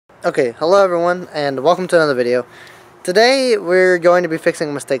Okay, hello everyone, and welcome to another video. Today we're going to be fixing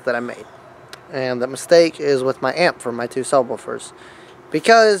a mistake that I made. And that mistake is with my amp for my two subwoofers.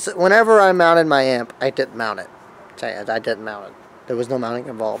 Because whenever I mounted my amp, I didn't mount it. I didn't mount it. There was no mounting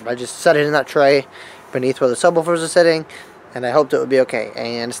involved. I just set it in that tray beneath where the subwoofers are sitting, and I hoped it would be okay.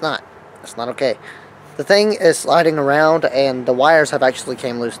 And it's not. It's not okay. The thing is sliding around, and the wires have actually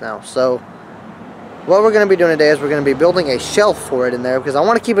came loose now. So what we're going to be doing today is we're going to be building a shelf for it in there because I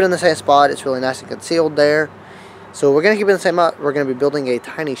want to keep it in the same spot. It's really nice and concealed there. So we're going to keep it in the same spot. We're going to be building a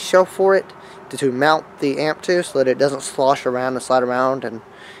tiny shelf for it to mount the amp to so that it doesn't slosh around and slide around. And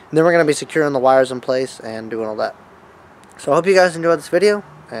then we're going to be securing the wires in place and doing all that. So I hope you guys enjoyed this video,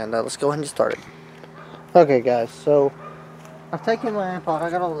 and let's go ahead and get started. Okay guys, so I've taken my amp out.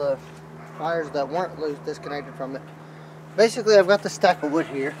 I got all the wires that weren't loose disconnected from it. Basically, I've got this stack of wood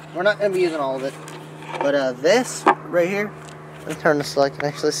here. We're not going to be using all of it. But this right here, let me turn this so I can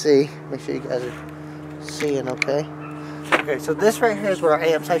actually see. Make sure you guys are seeing okay. Okay, so this right here is where our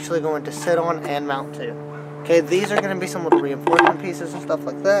amp's actually going to sit on and mount to. Okay, these are going to be some little reinforcement pieces and stuff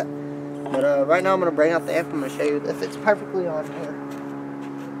like that. But right now I'm going to bring out the amp. I'm going to show you if it's perfectly on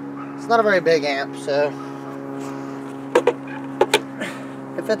here. It's not a very big amp, so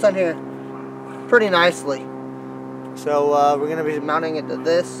it fits on here pretty nicely. So we're going to be mounting it to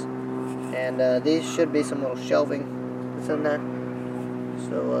this. And these should be some little shelving that's in there.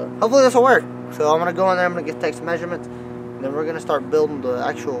 So hopefully this will work. So I'm going to go in there, I'm going to take some measurements, and then we're going to start building the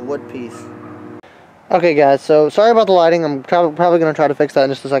actual wood piece. Okay guys, so sorry about the lighting. I'm probably going to try to fix that in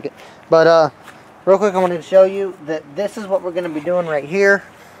just a second. But real quick, I wanted to show you that this is what we're going to be doing right here.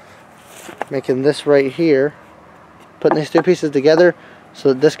 Making this right here. Putting these two pieces together so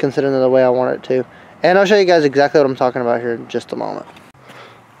that this can sit in the way I want it to. And I'll show you guys exactly what I'm talking about here in just a moment.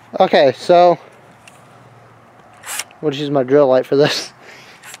 Okay, so we'll just use my drill light for this.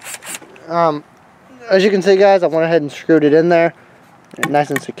 As you can see guys, I went ahead and screwed it in there, nice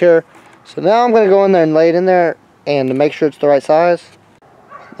and secure. So now I'm going to go in there and lay it in there and to make sure it's the right size.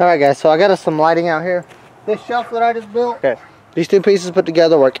 Alright guys, so I got us some lighting out here. This shelf that I just built, okay, these two pieces put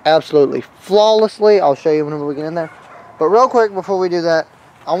together work absolutely flawlessly. I'll show you whenever we get in there. But real quick before we do that,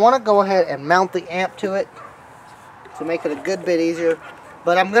 I want to go ahead and mount the amp to it to make it a good bit easier.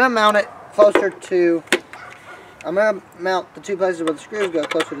 But I'm going to mount it closer to, I'm going to mount the two places where the screws go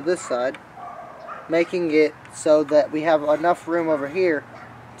closer to this side, making it so that we have enough room over here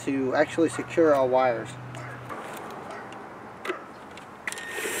to actually secure our wires.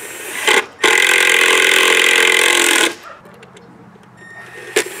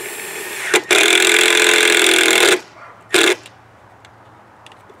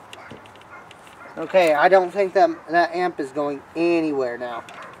 Okay, I don't think that amp is going anywhere now.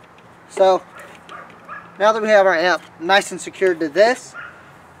 So, now that we have our amp nice and secured to this,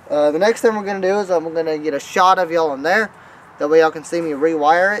 the next thing we're going to do is I'm going to get a shot of y'all in there. That way y'all can see me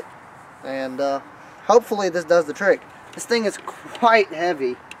rewire it. And hopefully this does the trick. This thing is quite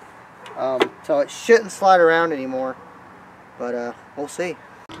heavy, so it shouldn't slide around anymore. But we'll see.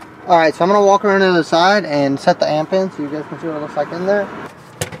 Alright, so I'm going to walk around to the side and set the amp in so you guys can see what it looks like in there.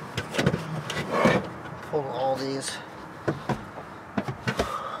 Pull all these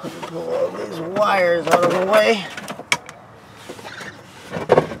wires out of the way.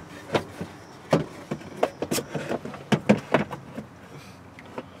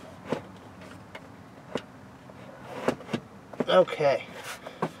 Okay.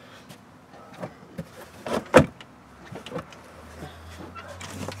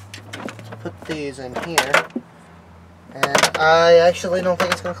 Let's put these in here. And I actually don't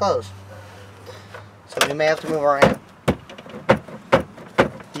think it's going to close. So we may have to move our amp.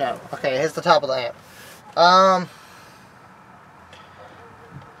 No. Okay, here's the top of the amp.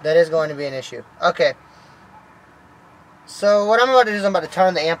 That is going to be an issue. Okay. So what I'm about to do is I'm about to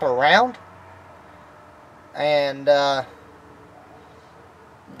turn the amp around. And go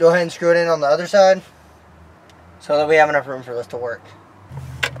ahead and screw it in on the other side. So that we have enough room for this to work.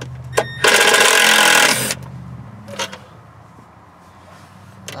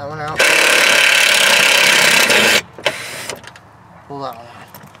 That one out. Pull that one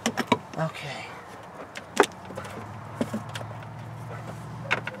out. Okay.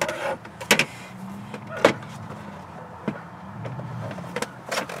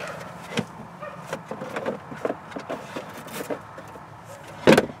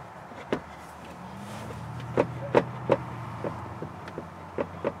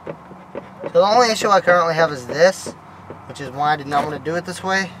 So the only issue I currently have is this, which is why I did not want to do it this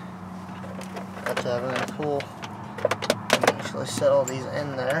way. But we're going to pull and actually set all these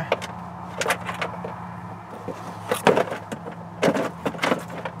in there.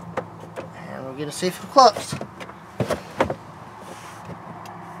 gonna see if it close.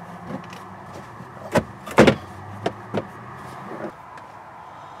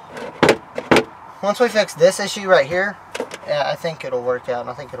 Once we fix this issue right here, yeah, I think it'll work out, and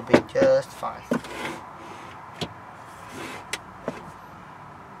I think it'll be just fine.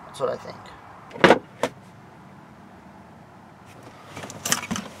 That's what I think.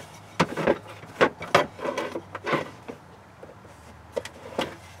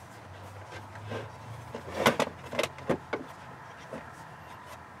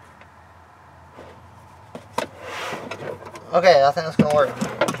 Okay, I think that's gonna work.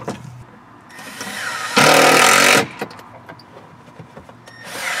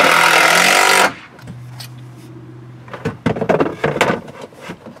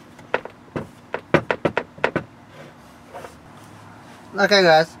 Okay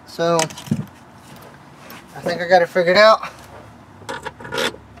guys, so I think I got it figured out.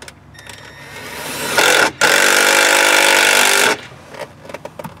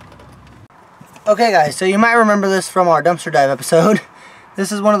 Okay guys, so you might remember this from our dumpster dive episode.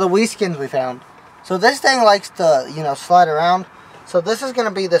 This is one of the Wii skins we found. So this thing likes to, you know, slide around. So this is going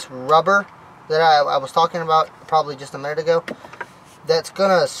to be this rubber that I was talking about probably just a minute ago. That's going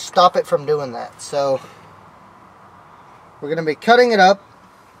to stop it from doing that. So we're going to be cutting it up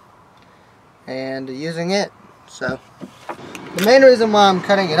and using it. So the main reason why I'm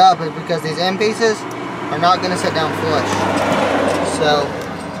cutting it up is because these end pieces are not going to sit down flush. So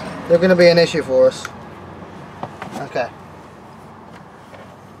they're going to be an issue for us. Okay.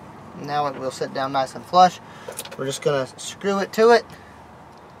 Now it will sit down nice and flush. We're just going to screw it to it.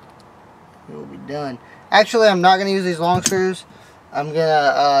 It will be done. Actually, I'm not going to use these long screws. I'm going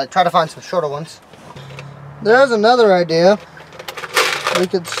to try to find some shorter ones. There's another idea. We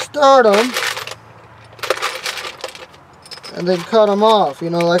could start them and then cut them off, you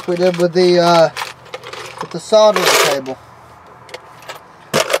know, like we did with the soldering table,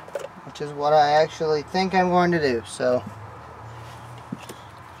 which is what I actually think I'm going to do. So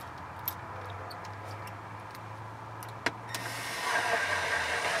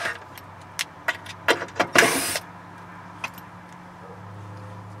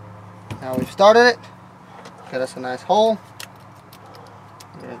now we've started it, got us a nice hole.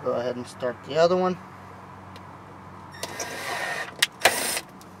 I'm going to go ahead and start the other one.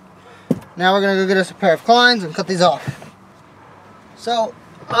 Now we're going to go get us a pair of clines and cut these off. So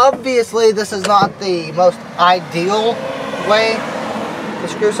obviously this is not the most ideal way to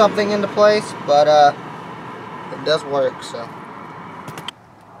screw something into place, but it does work. So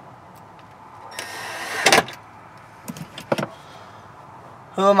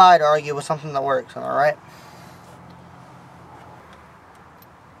who am I to argue with something that works, am I right?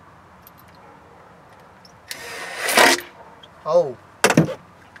 Oh.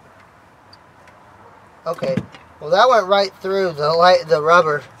 Okay. Well, that went right through the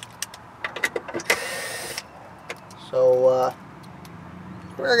rubber. So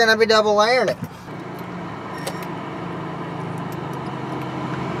we're gonna be double layering it.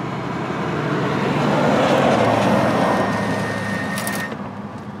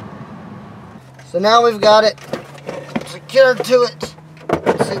 So now we've got it secured to it.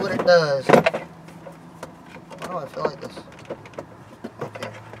 Let's see what it does. Why do I feel like this? Okay.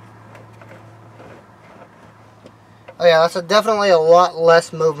 Oh yeah, that's definitely a lot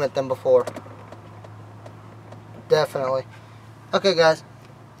less movement than before. Definitely. Okay guys,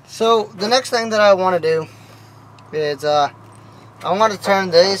 so the next thing that I want to do is I want to turn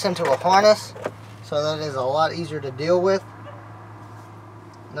this into a harness so that it is a lot easier to deal with.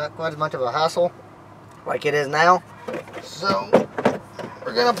 Not quite as much of a hassle like it is now. So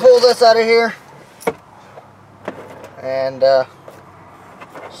we're going to pull this out of here and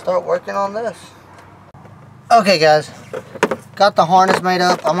start working on this. Okay guys, got the harness made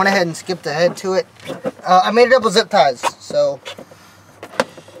up. I went ahead and skipped ahead to it. I made it up with zip ties, so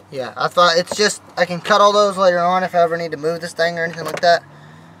yeah, I thought it's just, I can cut all those later on if I ever need to move this thing or anything like that.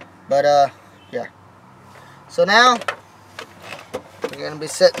 But yeah. So now we're going to be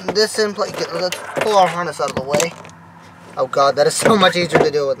setting this in place. Let's pull our harness out of the way. Oh god, that is so much easier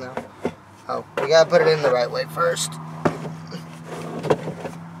to deal with now. Oh, we got to put it in the right way first.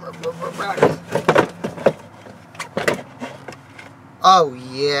 Oh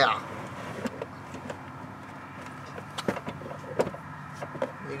yeah.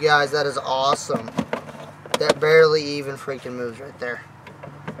 You guys, that is awesome. That barely even freaking moves right there.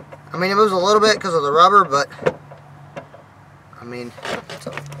 I mean, it moves a little bit because of the rubber, but I mean, it's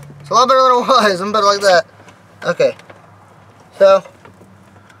a lot better than it was. I'm better like that. Okay. So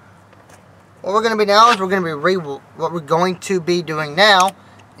what we're going to be now is what we're going to be doing now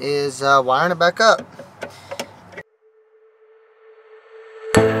is wiring it back up.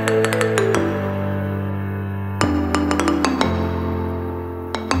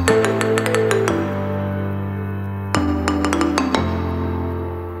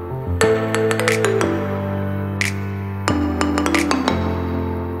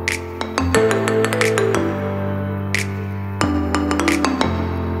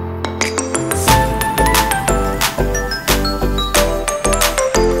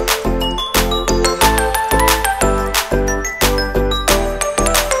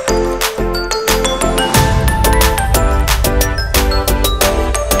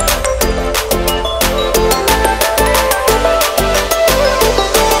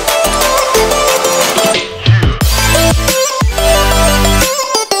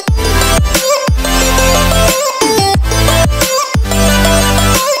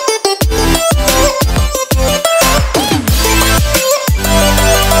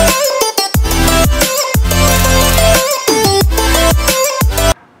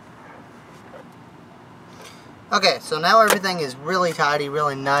 Okay, so now everything is really tidy,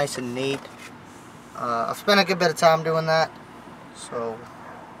 really nice and neat. I've spent a good bit of time doing that, so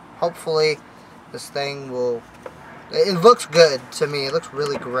hopefully this thing will, it looks good to me. It looks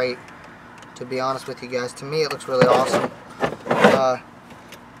really great, to be honest with you guys. To me it looks really awesome. Got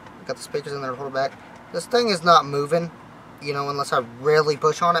the speakers in there to hold it back. This thing is not moving, you know, unless I really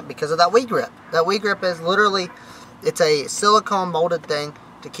push on it because of that weed grip. That weed grip is literally, it's a silicone molded thing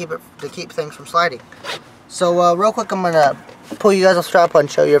to keep things from sliding. So real quick, I'm gonna pull you guys off strap and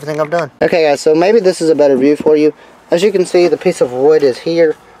show you everything I've done. Okay guys, so maybe this is a better view for you. As you can see, the piece of wood is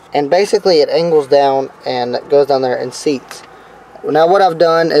here, and basically it angles down and goes down there and seats. Now what I've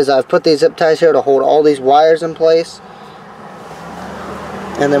done is I've put these zip ties here to hold all these wires in place,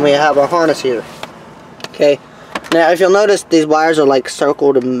 and then we have our harness here. Okay, now if you'll notice, these wires are like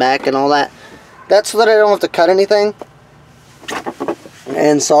circled and back and all that. That's so that I don't have to cut anything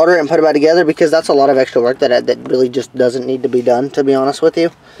and solder it and put it back together, because that's a lot of extra work that really just doesn't need to be done, to be honest with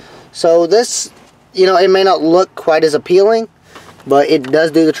you. So this, you know, it may not look quite as appealing, but it does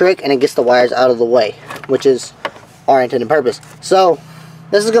do the trick, and it gets the wires out of the way, which is our intended purpose. So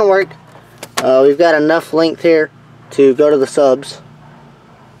this is going to work. We've got enough length here to go to the subs.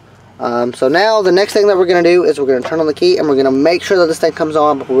 So now the next thing that we're going to do is we're going to turn on the key, and we're going to make sure that this thing comes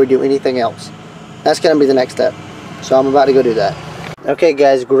on before we do anything else. That's going to be the next step. So I'm about to go do that. Okay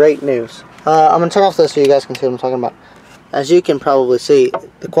guys, great news. I'm going to turn off this so you guys can see what I'm talking about. As you can probably see,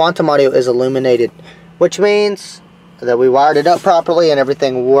 the Quantum audio is illuminated, which means that we wired it up properly and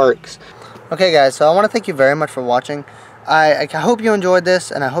everything works. Okay guys, so I want to thank you very much for watching. I hope you enjoyed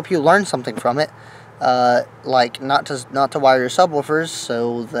this, and I hope you learned something from it. Like not to wire your subwoofers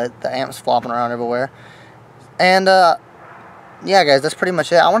so that the amp's flopping around everywhere. And yeah guys, that's pretty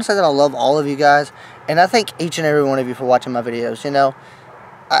much it. I want to say that I love all of you guys, and I thank each and every one of you for watching my videos. You know,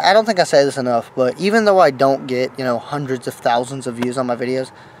 I don't think I say this enough, but even though I don't get, you know, hundreds of thousands of views on my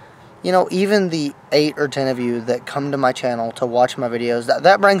videos, you know, even the 8 or 10 of you that come to my channel to watch my videos,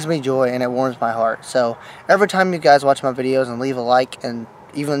 that brings me joy, and it warms my heart. So every time you guys watch my videos and leave a like, and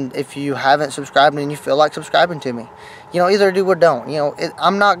even if you haven't subscribed and you feel like subscribing to me, you know, either do or don't. You know,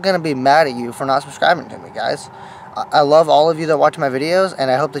 I'm not going to be mad at you for not subscribing to me, guys. I love all of you that watch my videos,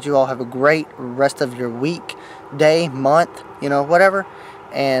 and I hope that you all have a great rest of your week, day, month, you know, whatever.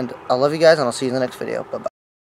 And I love you guys, and I'll see you in the next video. Bye-bye.